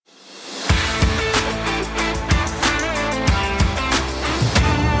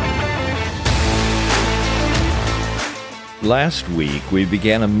Last week, we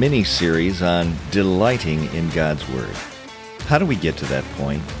began a mini-series on delighting in God's Word. How do we get to that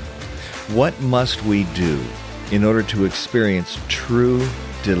point? What must we do in order to experience true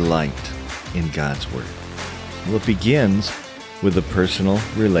delight in God's Word? Well, it begins with a personal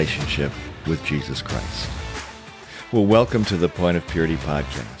relationship with Jesus Christ. Well, welcome to the Point of Purity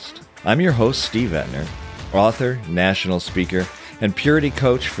podcast. I'm your host, Steve Etner, author, national speaker, and purity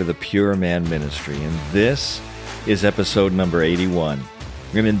coach for the Pure Man Ministry, and this is episode number 81.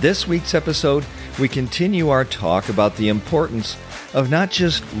 And in this week's episode, we continue our talk about the importance of not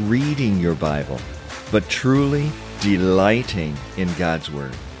just reading your Bible, but truly delighting in God's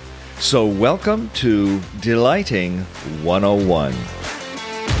Word. So welcome to Delighting 101.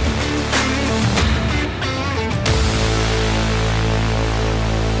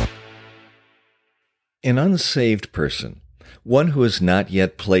 An unsaved person, one who has not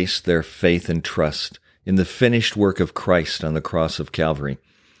yet placed their faith and trust in the finished work of Christ on the cross of Calvary,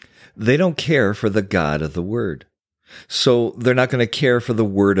 they don't care for the God of the Word. So they're not going to care for the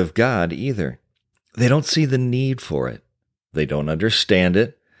Word of God either. They don't see the need for it. They don't understand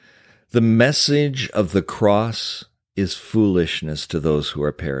it. The message of the cross is foolishness to those who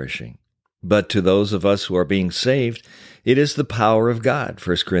are perishing. But to those of us who are being saved, it is the power of God,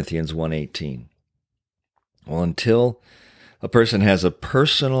 1 Corinthians 1:18. Well, until a person has a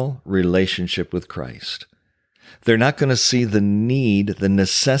personal relationship with Christ, they're not going to see the need, the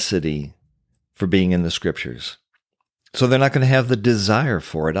necessity for being in the Scriptures. So they're not going to have the desire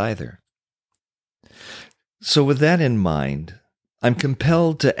for it either. So with that in mind, I'm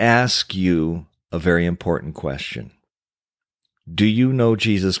compelled to ask you a very important question. Do you know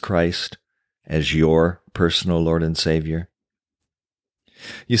Jesus Christ as your personal Lord and Savior?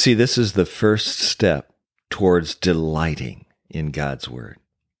 You see, this is the first step towards delighting in God's Word.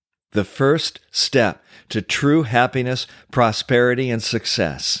 The first step to true happiness, prosperity, and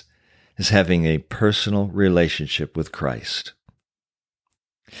success is having a personal relationship with Christ.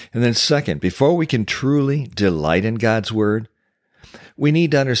 And then second, before we can truly delight in God's Word, we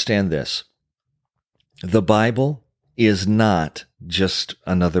need to understand this. The Bible is not just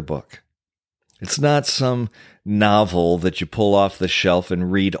another book. It's not some novel that you pull off the shelf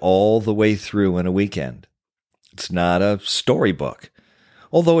and read all the way through in a weekend. It's not a storybook,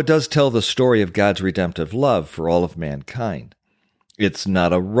 although it does tell the story of God's redemptive love for all of mankind. It's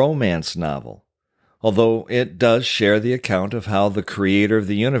not a romance novel, although it does share the account of how the Creator of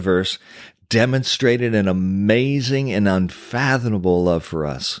the universe demonstrated an amazing and unfathomable love for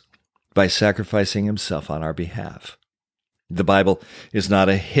us by sacrificing Himself on our behalf. The Bible is not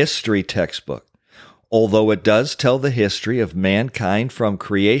a history textbook, although it does tell the history of mankind from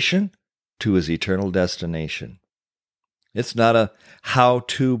creation to His eternal destination. It's not a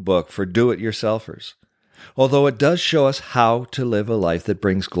how-to book for do-it-yourselfers, although it does show us how to live a life that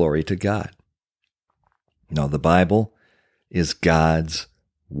brings glory to God. No, the Bible is God's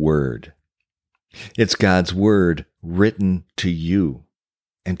Word. It's God's Word written to you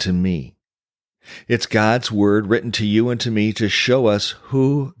and to me. It's God's Word written to you and to me to show us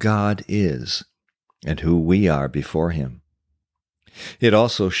who God is and who we are before Him. It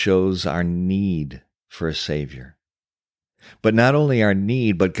also shows our need for a Savior. But not only our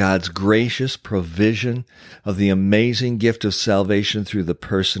need, but God's gracious provision of the amazing gift of salvation through the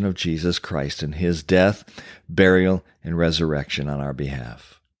person of Jesus Christ and His death, burial, and resurrection on our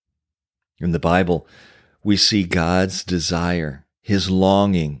behalf. In the Bible, we see God's desire, His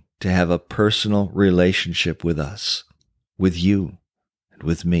longing to have a personal relationship with us, with you, and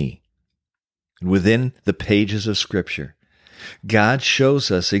with me. And within the pages of Scripture, God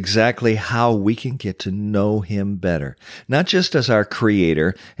shows us exactly how we can get to know Him better, not just as our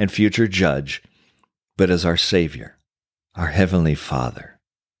Creator and future Judge, but as our Savior, our Heavenly Father,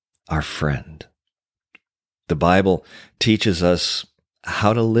 our friend. The Bible teaches us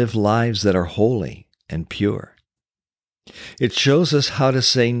how to live lives that are holy and pure. It shows us how to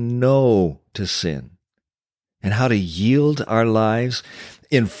say no to sin and how to yield our lives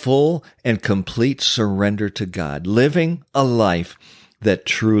in full and complete surrender to God, living a life that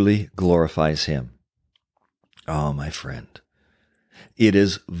truly glorifies Him. Oh, my friend, it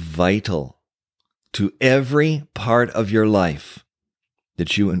is vital to every part of your life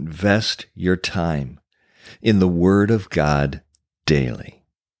that you invest your time in the Word of God daily.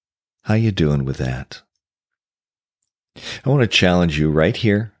 How you doing with that? I want to challenge you right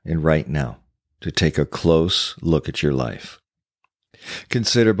here and right now to take a close look at your life.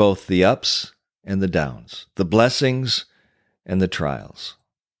 Consider both the ups and the downs, the blessings and the trials.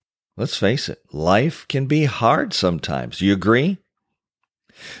 Let's face it, life can be hard sometimes. You agree?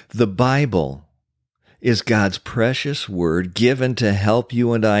 The Bible is God's precious word given to help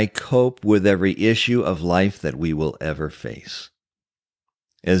you and I cope with every issue of life that we will ever face.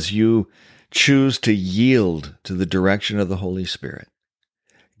 As you choose to yield to the direction of the Holy Spirit,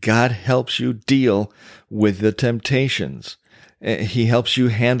 God helps you deal with the temptations. He helps you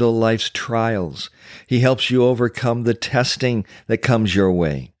handle life's trials. He helps you overcome the testing that comes your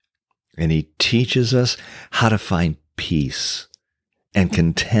way. And He teaches us how to find peace and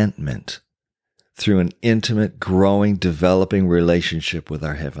contentment through an intimate, growing, developing relationship with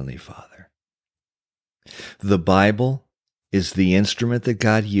our Heavenly Father. The Bible is the instrument that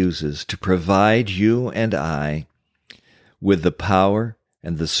God uses to provide you and I with the power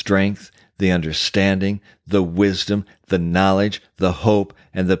and the strength, the understanding, the wisdom, the knowledge, the hope,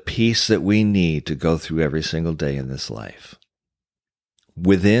 and the peace that we need to go through every single day in this life.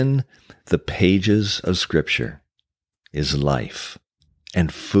 Within the pages of Scripture is life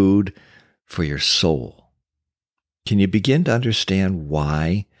and food for your soul. Can you begin to understand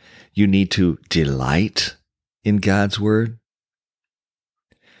why you need to delight in God's Word?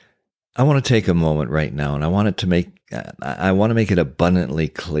 I want to take a moment right now, and I want to make it abundantly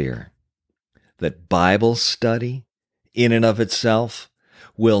clear that Bible study in and of itself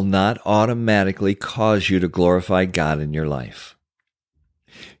will not automatically cause you to glorify God in your life.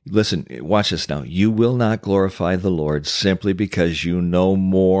 Listen, watch this now. You will not glorify the Lord simply because you know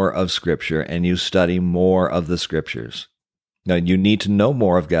more of Scripture and you study more of the Scriptures. Now, you need to know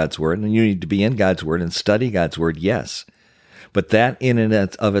more of God's Word, and you need to be in God's Word and study God's Word, yes. But that in and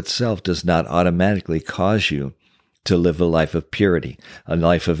of itself does not automatically cause you to live a life of purity, a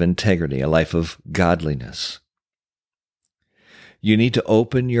life of integrity, a life of godliness. You need to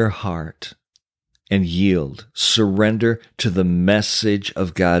open your heart and yield, surrender to the message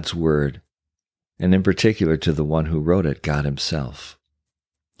of God's Word, and in particular to the one who wrote it, God Himself.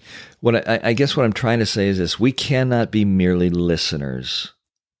 I guess what I'm trying to say is this: we cannot be merely listeners.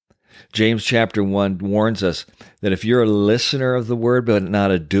 James chapter 1 warns us that if you're a listener of the Word but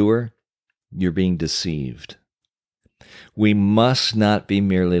not a doer, you're being deceived. We must not be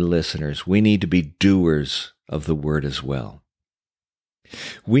merely listeners. We need to be doers of the Word as well.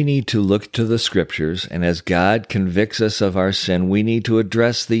 We need to look to the Scriptures, and as God convicts us of our sin, we need to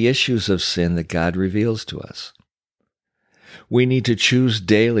address the issues of sin that God reveals to us. We need to choose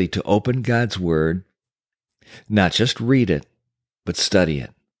daily to open God's Word, not just read it, but study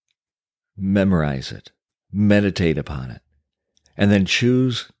it, memorize it, meditate upon it, and then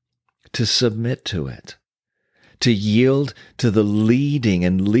choose to submit to it, to yield to the leading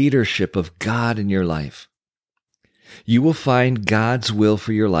and leadership of God in your life. You will find God's will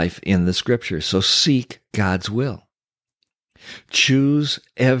for your life in the Scriptures, so seek God's will. Choose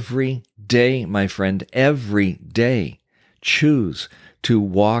every day, my friend, every day. Choose to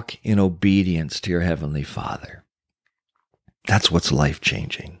walk in obedience to your Heavenly Father. That's what's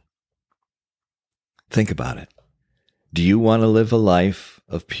life-changing. Think about it. Do you want to live a life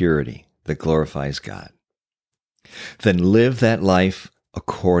of purity that glorifies God? Then live that life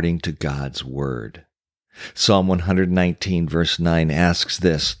according to God's Word. Psalm 119 verse 9 asks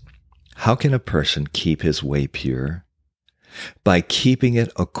this: how can a person keep his way pure? By keeping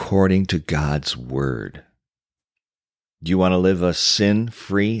it according to God's Word. Do you want to live a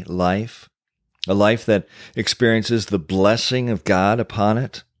sin-free life? A life that experiences the blessing of God upon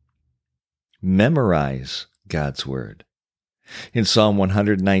it? Memorize God's Word. In Psalm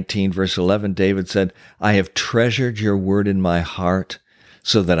 119 verse 11, David said, I have treasured your word in my heart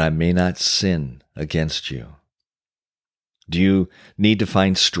so that I may not sin against you. Do you need to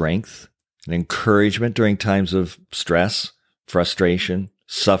find strength and encouragement during times of stress, frustration,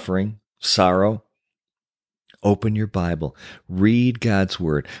 suffering, sorrow? Open your Bible. Read God's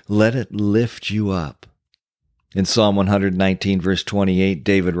Word. Let it lift you up. In Psalm 119, verse 28,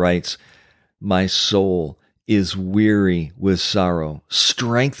 David writes, my soul is weary with sorrow.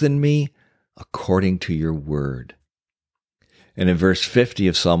 Strengthen me according to your word. And in verse 50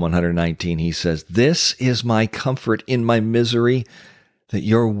 of Psalm 119, he says, this is my comfort in my misery, that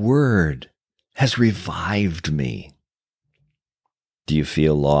your word has revived me. Do you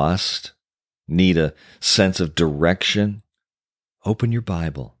feel lost? Need a sense of direction? Open your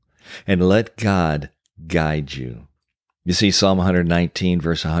Bible and let God guide you. You see, Psalm 119,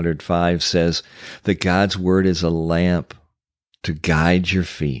 verse 105 says that God's word is a lamp to guide your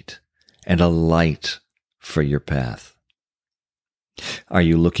feet and a light for your path. Are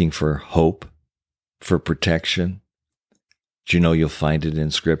you looking for hope, for protection? Do you know you'll find it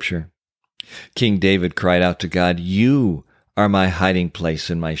in Scripture? King David cried out to God, you are my hiding place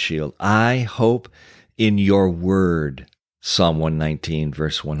and my shield. I hope in your word. Psalm 119,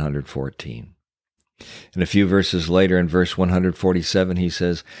 verse 114. And a few verses later, in verse 147, he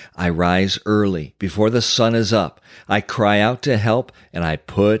says, I rise early, before the sun is up. I cry out to help, and I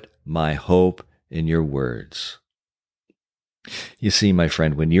put my hope in your words. You see, my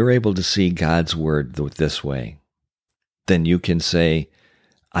friend, when you're able to see God's word this way, then you can say,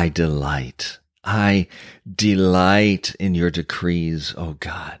 I delight in your decrees, O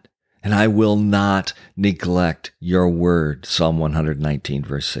God, and I will not neglect your word. Psalm 119,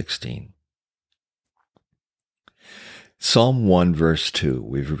 verse 16. Psalm 1, verse 2.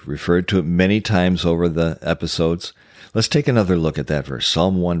 We've referred to it many times over the episodes. Let's take another look at that verse.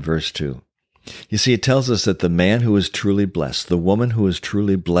 Psalm 1, verse 2. You see, it tells us that the man who is truly blessed, the woman who is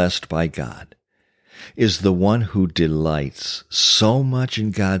truly blessed by God, is the one who delights so much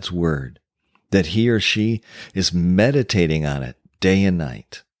in God's word that he or she is meditating on it day and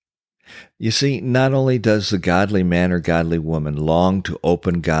night. You see, not only does the godly man or godly woman long to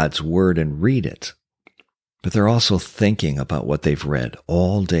open God's word and read it, but they're also thinking about what they've read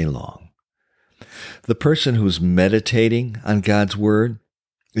all day long. The person who's meditating on God's word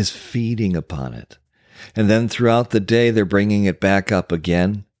is feeding upon it. And then throughout the day, they're bringing it back up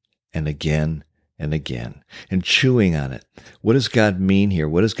again and again and again and chewing on it. What does God mean here?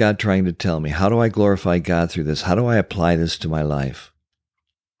 What is God trying to tell me? How do I glorify God through this? How do I apply this to my life?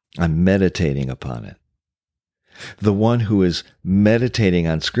 I'm meditating upon it. The one who is meditating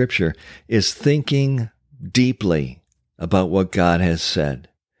on Scripture is thinking deeply about what God has said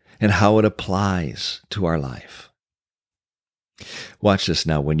and how it applies to our life. Watch this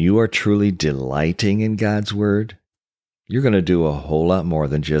now. When you are truly delighting in God's word, you're going to do a whole lot more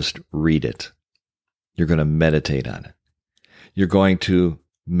than just read it. You're going to meditate on it. You're going to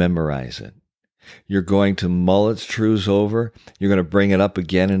memorize it. You're going to mull its truths over. You're going to bring it up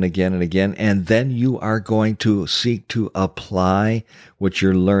again and again and again. And then you are going to seek to apply what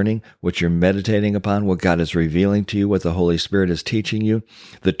you're learning, what you're meditating upon, what God is revealing to you, what the Holy Spirit is teaching you,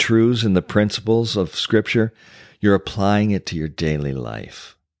 the truths and the principles of Scripture. You're applying it to your daily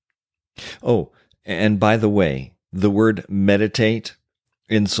life. Oh, and by the way, the word meditate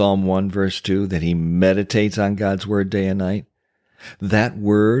in Psalm 1, verse 2, that he meditates on God's word day and night, that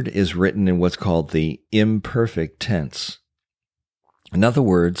word is written in what's called the imperfect tense. In other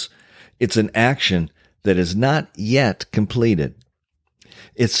words, it's an action that is not yet completed.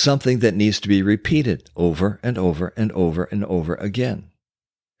 It's something that needs to be repeated over and over and over and over again.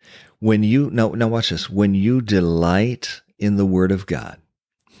 When you, now watch this, when you delight in the Word of God,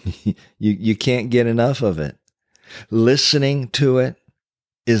 you can't get enough of it. Listening to it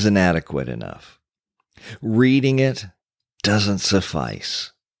isn't adequate enough. Reading it doesn't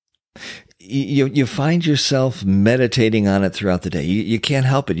suffice. You find yourself meditating on it throughout the day. You can't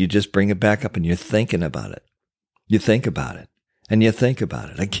help it. You just bring it back up and you're thinking about it. You think about it and you think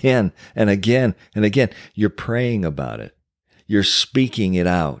about it again and again and again. You're praying about it. You're speaking it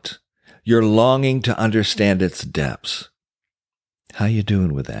out. You're longing to understand its depths. How you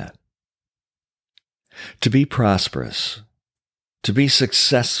doing with that? To be prosperous, to be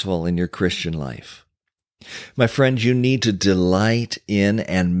successful in your Christian life, my friends, you need to delight in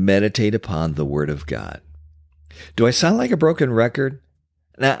and meditate upon the Word of God. Do I sound like a broken record?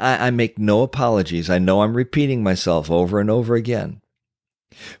 Now, I make no apologies. I know I'm repeating myself over and over again.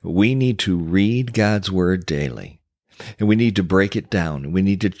 We need to read God's Word daily. And we need to break it down. We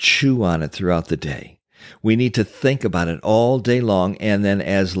need to chew on it throughout the day. We need to think about it all day long. And then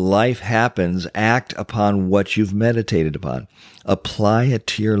as life happens, act upon what you've meditated upon. Apply it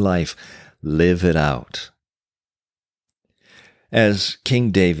to your life. Live it out. As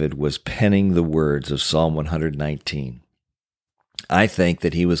King David was penning the words of Psalm 119, I think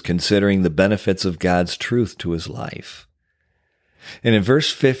that he was considering the benefits of God's truth to his life. And in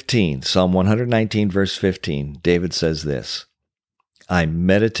verse 15, Psalm 119, verse 15, David says this, I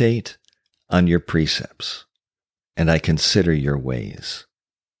meditate on your precepts, and I consider your ways.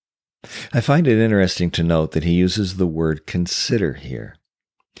 I find it interesting to note that he uses the word consider here.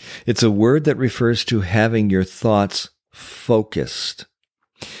 It's a word that refers to having your thoughts focused.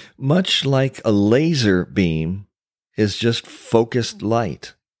 Much like a laser beam is just focused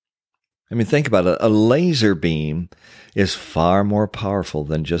light. I mean, think about it. A laser beam is far more powerful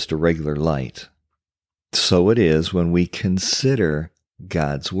than just a regular light. So it is when we consider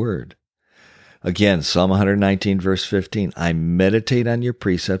God's word. Again, Psalm 119, verse 15, I meditate on your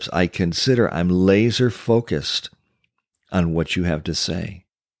precepts. I consider, I'm laser focused on what you have to say.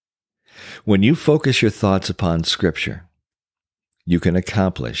 When you focus your thoughts upon Scripture, you can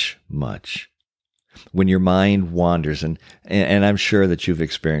accomplish much. When your mind wanders, and I'm sure that you've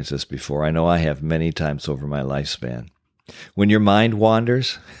experienced this before. I know I have many times over my lifespan. When your mind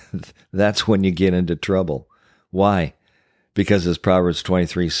wanders, that's when you get into trouble. Why? Because as Proverbs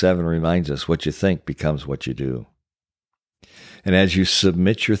 23:7 reminds us, what you think becomes what you do. And as you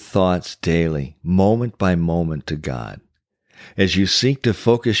submit your thoughts daily, moment by moment to God, as you seek to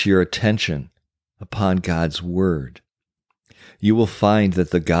focus your attention upon God's Word, you will find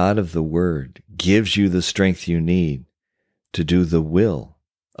that the God of the Word gives you the strength you need to do the will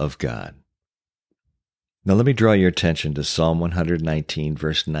of God. Now let me draw your attention to Psalm 119,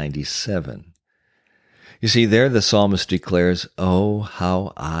 verse 97. You see, there the psalmist declares, "Oh,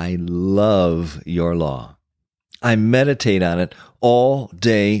 how I love your law. I meditate on it all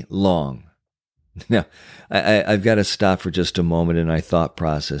day long." Now, I've got to stop for just a moment in my thought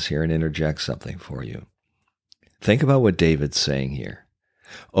process here and interject something for you. Think about what David's saying here.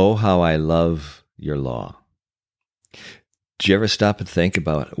 "Oh, how I love your law." Did you ever stop and think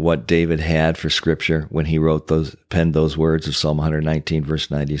about what David had for scripture when he penned those words of Psalm 119, verse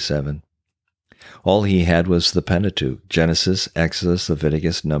 97? All he had was the Pentateuch: Genesis, Exodus,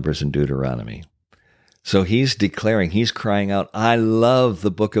 Leviticus, Numbers, and Deuteronomy. So he's declaring, he's crying out, "I love the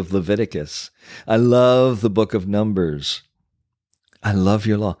book of Leviticus. I love the book of Numbers. I love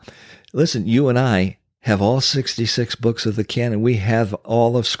your law." Listen, you and I have all 66 books of the canon. We have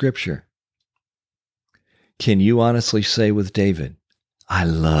all of Scripture. Can you honestly say with David, "I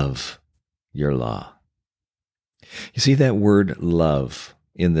love your law"? You see, that word love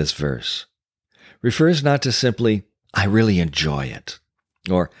in this verse refers not to simply, "I really enjoy it,"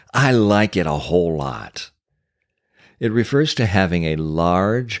 or "I like it a whole lot." It refers to having a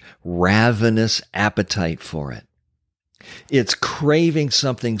large, ravenous appetite for it. It's craving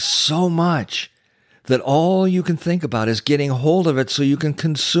something so much that all you can think about is getting hold of it so you can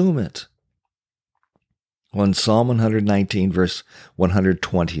consume it. Well, in Psalm 119, verse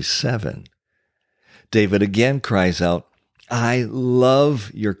 127, David again cries out, "I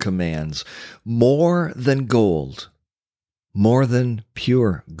love your commands more than gold, more than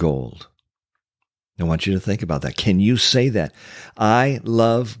pure gold." I want you to think about that. Can you say that? I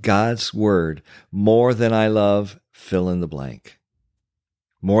love God's word more than I love fill in the blank.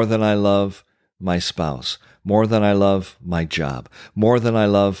 More than I love my spouse, more than I love my job, more than I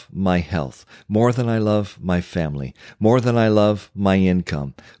love my health, more than I love my family, more than I love my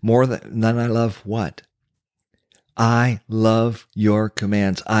income, more than I love what? I love your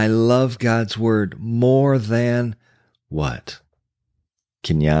commands. I love God's word more than what?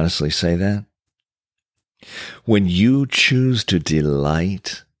 Can you honestly say that? When you choose to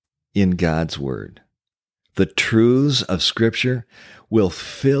delight in God's word, the truths of Scripture will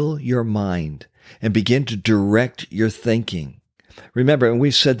fill your mind and begin to direct your thinking. Remember, and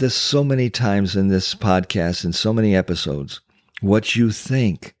we've said this so many times in this podcast, in so many episodes, what you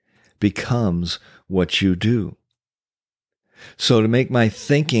think becomes what you do. So to make my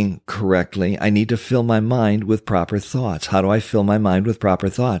thinking correctly, I need to fill my mind with proper thoughts. How do I fill my mind with proper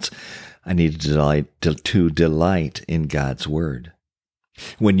thoughts? I need to delight in God's word.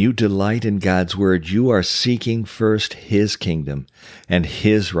 When you delight in God's word, you are seeking first His kingdom and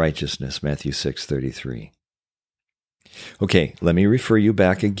His righteousness, Matthew 6:33. Okay, let me refer you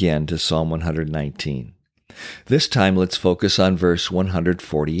back again to Psalm 119. This time, let's focus on verse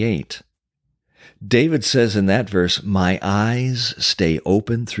 148. David says in that verse, "My eyes stay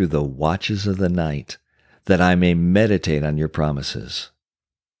open through the watches of the night, that I may meditate on your promises."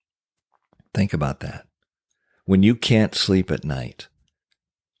 Think about that. When you can't sleep at night,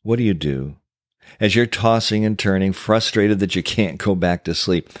 what do? As you're tossing and turning, frustrated that you can't go back to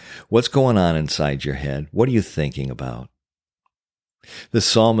sleep, what's going on inside your head? What are you thinking about? The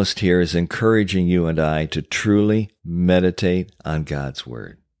psalmist here is encouraging you and I to truly meditate on God's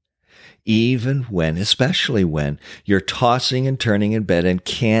word. Even when, especially when, you're tossing and turning in bed and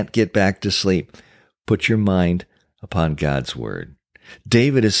can't get back to sleep, put your mind upon God's word.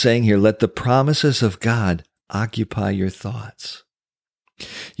 David is saying here, let the promises of God occupy your thoughts.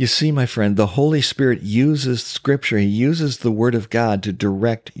 You see, my friend, the Holy Spirit uses Scripture. He uses the Word of God to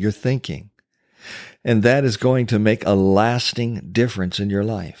direct your thinking. And that is going to make a lasting difference in your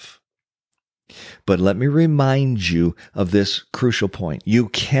life. But let me remind you of this crucial point. You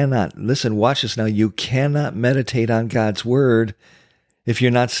cannot, listen, watch this now, you cannot meditate on God's Word if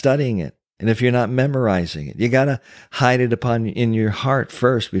you're not studying it and if you're not memorizing it. You got to hide it in your heart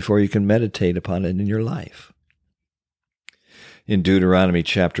first before you can meditate upon it in your life. In Deuteronomy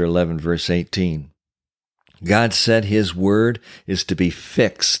chapter 11, verse 18, God said His word is to be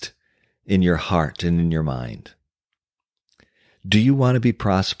fixed in your heart and in your mind. Do you want to be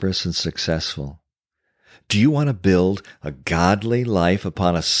prosperous and successful? Do you want to build a godly life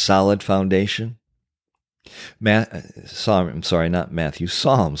upon a solid foundation? Psalm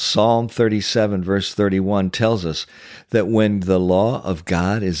 37 verse 31 tells us that when the law of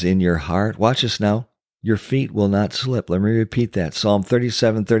God is in your heart, watch this now, your feet will not slip. Let me repeat that. Psalm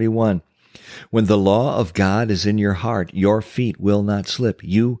 37:31. When the law of God is in your heart, your feet will not slip.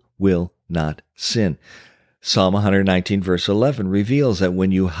 You will not sin. Psalm 119 verse 11 reveals that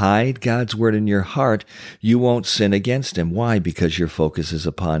when you hide God's word in your heart, you won't sin against him. Why? Because your focus is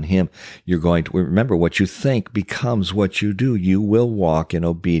upon him. You're going to remember what you think becomes what you do. You will walk in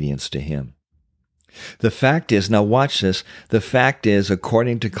obedience to him. The fact is, now watch this, the fact is,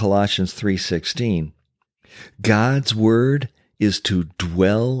 according to Colossians 3:16, God's word is to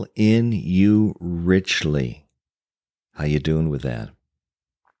dwell in you richly. How you doing with that?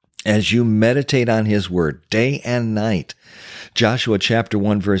 As you meditate on his word day and night, Joshua chapter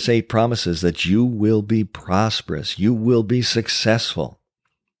 1 verse 8 promises that you will be prosperous, you will be successful.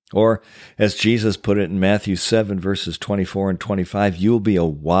 Or, as Jesus put it in Matthew 7 verses 24 and 25, you will be a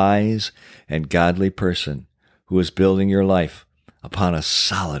wise and godly person who is building your life upon a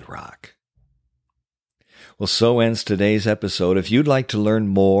solid rock. Well, so ends today's episode. If you'd like to learn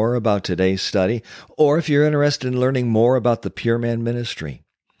more about today's study, or if you're interested in learning more about the Pure Man Ministry,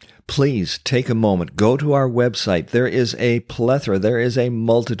 please take a moment, go to our website. There is a plethora, there is a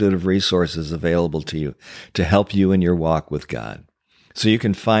multitude of resources available to you to help you in your walk with God. So you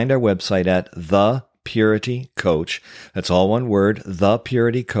can find our website at The Purity Coach. That's all one word,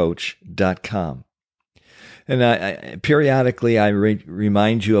 thepuritycoach.com. And periodically, I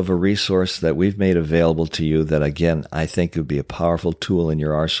remind you of a resource that we've made available to you that, again, I think would be a powerful tool in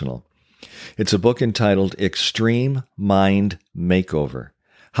your arsenal. It's a book entitled Extreme Mind Makeover: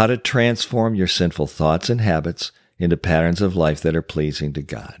 How to Transform Your Sinful Thoughts and Habits into Patterns of Life that Are Pleasing to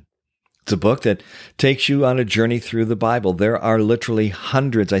God. It's a book that takes you on a journey through the Bible. There are literally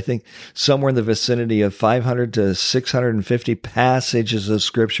hundreds, I think somewhere in the vicinity of 500 to 650 passages of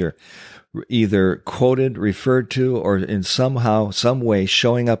Scripture, either quoted, referred to, or in some way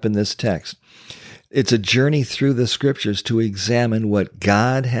showing up in this text. It's a journey through the Scriptures to examine what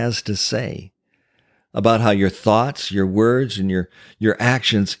God has to say about how your thoughts, your words, and your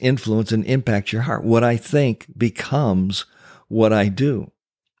actions influence and impact your heart. What I think becomes what I do.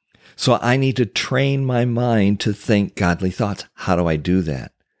 So I need to train my mind to think godly thoughts. How do I do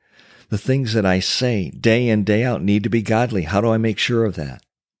that? The things that I say day in, day out need to be godly. How do I make sure of that?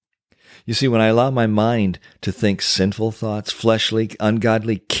 You see, when I allow my mind to think sinful thoughts, fleshly,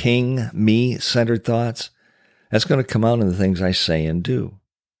 ungodly, king, me-centered thoughts, that's going to come out in the things I say and do.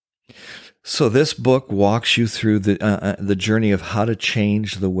 So this book walks you through the journey of how to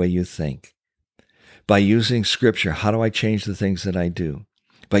change the way you think. By using Scripture, how do I change the things that I do?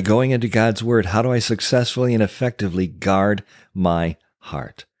 By going into God's Word, how do I successfully and effectively guard my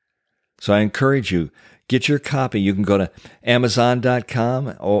heart? So I encourage you, get your copy. You can go to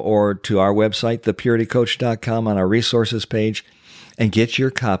Amazon.com or to our website, thepuritycoach.com, on our resources page, and get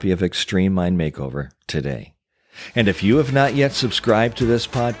your copy of Extreme Mind Makeover today. And if you have not yet subscribed to this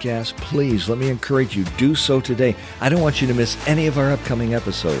podcast, please let me encourage you, do so today. I don't want you to miss any of our upcoming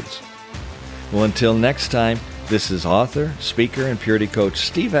episodes. Well, until next time, this is author, speaker, and purity coach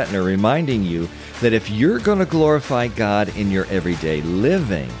Steve Etner reminding you that if you're going to glorify God in your everyday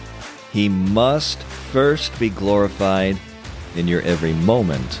living, He must first be glorified in your every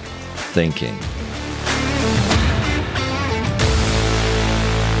moment thinking.